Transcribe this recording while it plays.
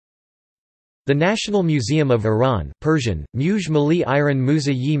The National Museum of Iran Persian, Muj Mali Iran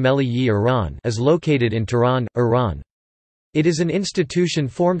Muza-yi Meli-yi Iran is located in Tehran, Iran. It is an institution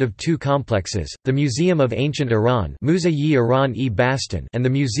formed of two complexes, the Museum of Ancient Iran Muza-yi Iran-e-Bastan and the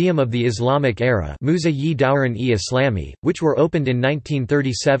Museum of the Islamic Era Muza-yi Dawran-e-Islami, which were opened in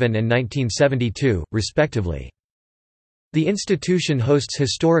 1937 and 1972, respectively. The institution hosts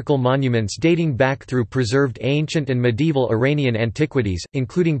historical monuments dating back through preserved ancient and medieval Iranian antiquities,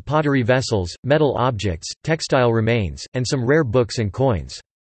 including pottery vessels, metal objects, textile remains, and some rare books and coins.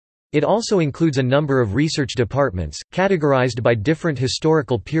 It also includes a number of research departments, categorized by different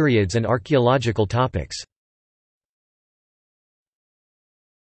historical periods and archaeological topics.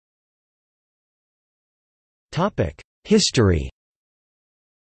 History.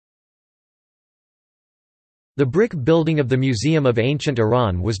 The brick building of the Museum of Ancient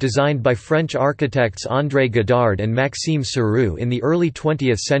Iran was designed by French architects André Godard and Maxime Serroux in the early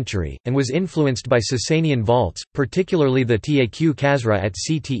 20th century, and was influenced by Sasanian vaults, particularly the Taq Khazra at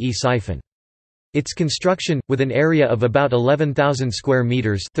Cte Siphon. Its construction, with an area of about 11,000 square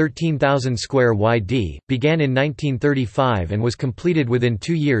meters (13,000 square yd), began in 1935 and was completed within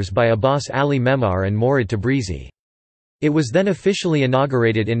 2 years by Abbas Ali Memar and Mourad Tabrizi. It was then officially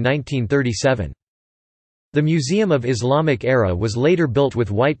inaugurated in 1937. The Museum of Islamic Era was later built with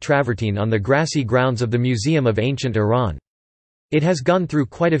white travertine on the grassy grounds of the Museum of Ancient Iran. It has gone through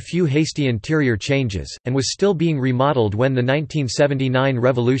quite a few hasty interior changes, and was still being remodeled when the 1979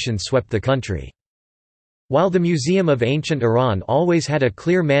 revolution swept the country. While the Museum of Ancient Iran always had a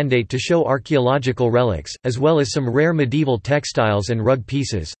clear mandate to show archaeological relics, as well as some rare medieval textiles and rug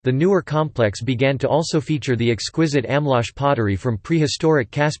pieces, the newer complex began to also feature the exquisite Amlash pottery from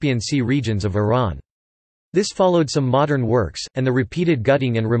prehistoric Caspian Sea regions of Iran. This followed some modern works, and the repeated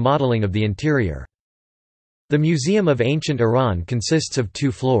gutting and remodeling of the interior. The Museum of Ancient Iran consists of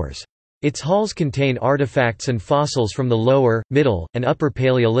 2 floors. Its halls contain artifacts and fossils from the Lower, Middle, and Upper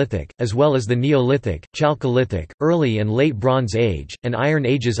Paleolithic, as well as the Neolithic, Chalcolithic, Early and Late Bronze Age, and Iron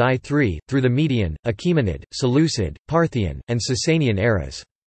Ages I-III, through the Median, Achaemenid, Seleucid, Parthian, and Sasanian eras.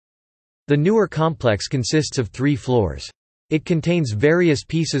 The newer complex consists of 3 floors. It contains various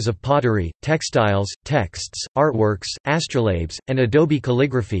pieces of pottery, textiles, texts, artworks, astrolabes, and adobe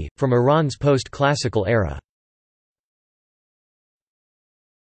calligraphy, from Iran's post-classical era.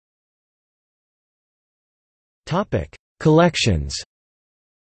 Collections.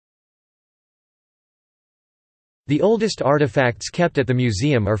 The oldest artifacts kept at the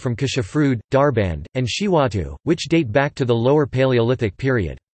museum are from Kashafrud, Darband, and Shiwatu, which date back to the Lower Paleolithic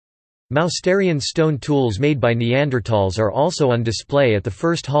period. Mousterian stone tools made by Neanderthals are also on display at the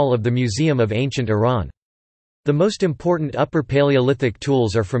first hall of the Museum of Ancient Iran. The most important Upper Paleolithic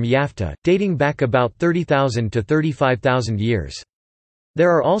tools are from Yafta, dating back about 30,000 to 35,000 years.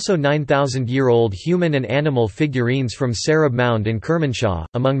 There are also 9,000-year-old human and animal figurines from Sarab Mound in Kermanshah,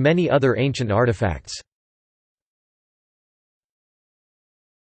 among many other ancient artifacts.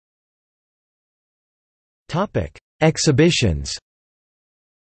 Exhibitions.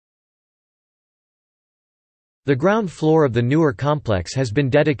 The ground floor of the newer complex has been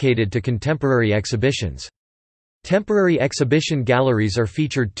dedicated to contemporary exhibitions. Temporary exhibition galleries are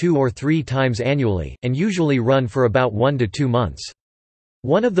featured 2 or 3 times annually, and usually run for about 1 to 2 months.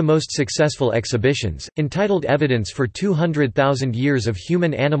 One of the most successful exhibitions, entitled Evidence for 200,000 Years of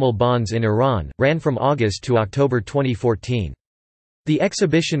Human-Animal Bonds in Iran, ran from August to October 2014. The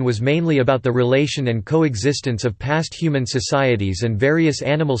exhibition was mainly about the relation and coexistence of past human societies and various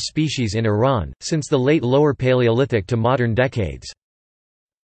animal species in Iran, since the late Lower Paleolithic to modern decades.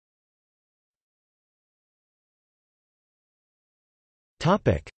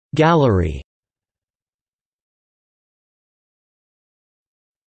 Gallery.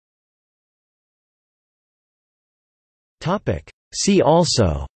 See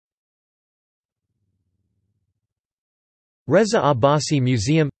also: Reza Abbasi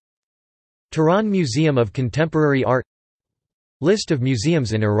Museum, Tehran Museum of Contemporary Art, List of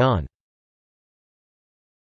museums in Iran.